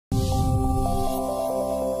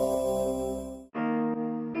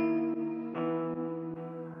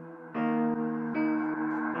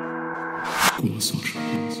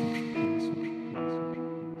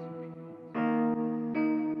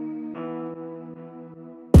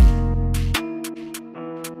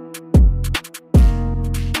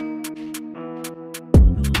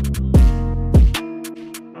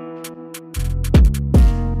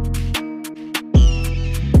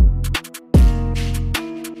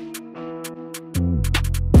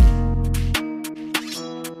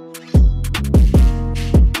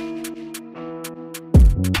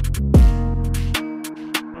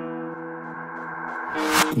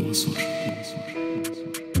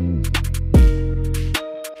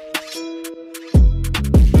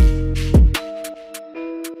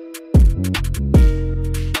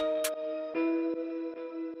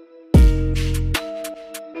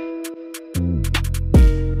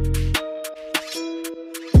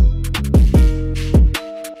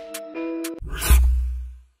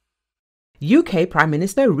UK Prime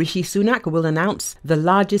Minister Rishi Sunak will announce the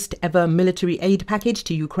largest ever military aid package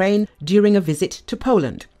to Ukraine during a visit to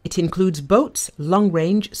Poland. It includes boats,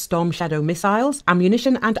 long-range Storm Shadow missiles,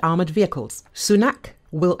 ammunition and armoured vehicles. Sunak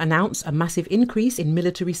will announce a massive increase in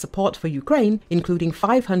military support for Ukraine, including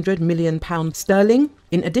 £500 million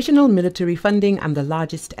in additional military funding and the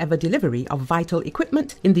largest ever delivery of vital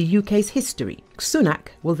equipment in the UK's history. Sunak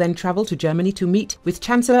will then travel to Germany to meet with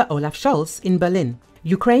Chancellor Olaf Scholz in Berlin.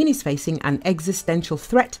 Ukraine is facing an existential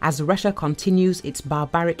threat as Russia continues its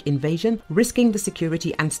barbaric invasion, risking the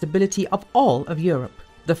security and stability of all of Europe.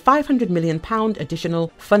 The £500 million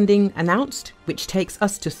additional funding announced, which takes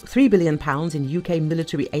us to £3 billion in UK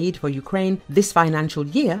military aid for Ukraine this financial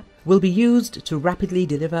year, will be used to rapidly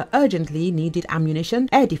deliver urgently needed ammunition,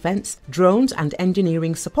 air defence, drones and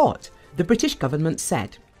engineering support, the British government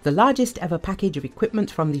said. The largest ever package of equipment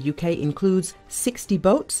from the UK includes 60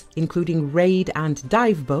 boats, including raid and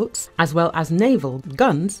dive boats, as well as naval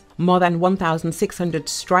guns, more than 1,600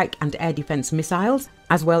 strike and air defence missiles,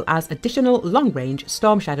 as well as additional long-range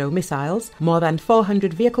Storm Shadow missiles, more than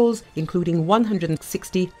 400 vehicles, including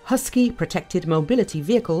 160 Husky protected mobility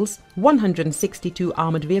vehicles, 162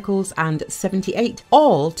 armoured vehicles and 78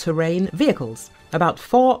 all-terrain vehicles. About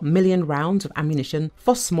 4 million rounds of ammunition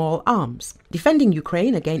for small arms. Defending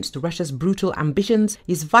Ukraine against Russia's brutal ambitions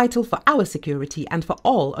is vital for our security and for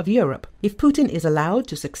all of Europe. If Putin is allowed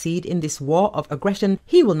to succeed in this war of aggression,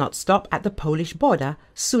 he will not stop at the Polish border,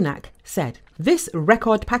 Sunak said. This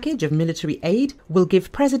record package of military aid will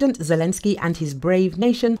give President Zelensky and his brave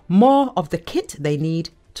nation more of the kit they need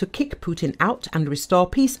to kick Putin out and restore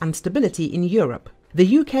peace and stability in Europe.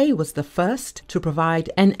 The UK was the first to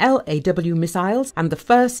provide NLAW missiles and the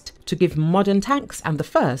first to give modern tanks and the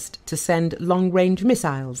first to send long-range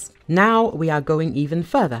missiles. Now we are going even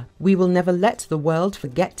further. We will never let the world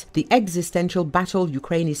forget the existential battle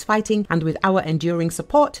Ukraine is fighting, and with our enduring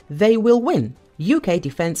support, they will win, UK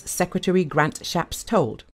Defence Secretary Grant Shapps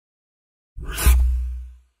told.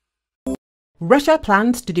 Russia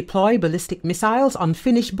plans to deploy ballistic missiles on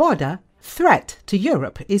Finnish border. Threat to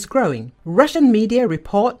Europe is growing. Russian media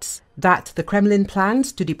reports that the Kremlin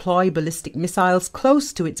plans to deploy ballistic missiles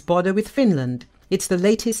close to its border with Finland. It's the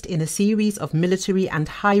latest in a series of military and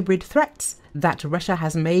hybrid threats that Russia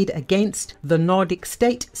has made against the Nordic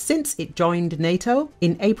state since it joined NATO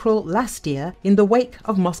in April last year in the wake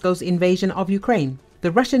of Moscow's invasion of Ukraine.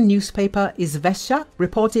 The Russian newspaper Izvestia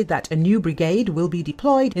reported that a new brigade will be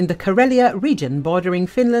deployed in the Karelia region bordering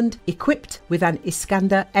Finland, equipped with an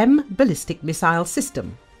Iskander-M ballistic missile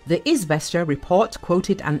system. The Izvestia report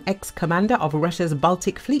quoted an ex-commander of Russia's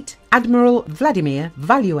Baltic Fleet, Admiral Vladimir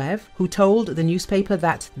Valuev, who told the newspaper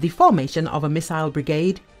that the formation of a missile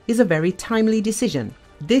brigade is a very timely decision.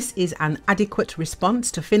 This is an adequate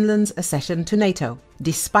response to Finland's accession to NATO.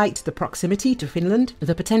 Despite the proximity to Finland,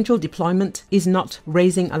 the potential deployment is not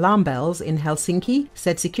raising alarm bells in Helsinki,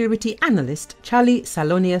 said security analyst Charlie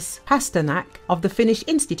Salonius Pasternak of the Finnish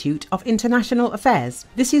Institute of International Affairs.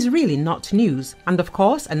 This is really not news, and of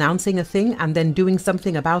course announcing a thing and then doing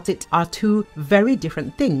something about it are two very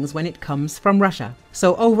different things when it comes from Russia.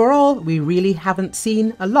 So overall, we really haven't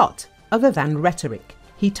seen a lot other than rhetoric,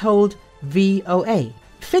 he told VOA.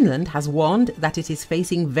 Finland has warned that it is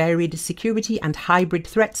facing varied security and hybrid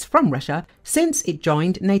threats from Russia since it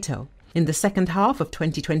joined NATO. In the second half of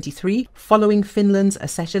 2023, following Finland's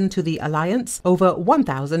accession to the alliance, over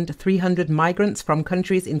 1,300 migrants from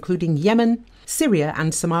countries including Yemen, Syria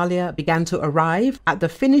and Somalia began to arrive at the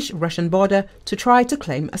Finnish-Russian border to try to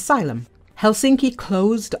claim asylum. Helsinki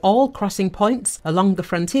closed all crossing points along the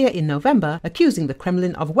frontier in November, accusing the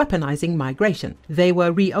Kremlin of weaponizing migration. They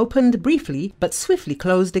were reopened briefly, but swiftly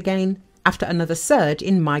closed again after another surge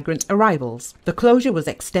in migrant arrivals. The closure was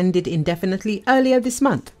extended indefinitely earlier this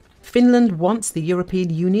month. Finland wants the European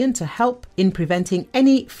Union to help in preventing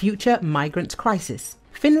any future migrant crisis.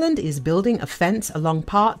 Finland is building a fence along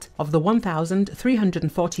part of the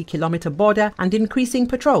 1,340-kilometer border and increasing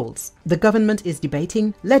patrols. The government is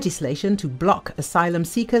debating legislation to block asylum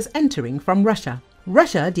seekers entering from Russia.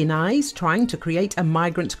 Russia denies trying to create a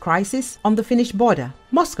migrant crisis on the Finnish border.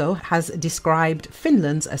 Moscow has described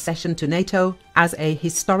Finland's accession to NATO as a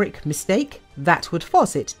historic mistake that would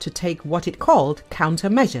force it to take what it called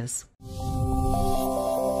countermeasures.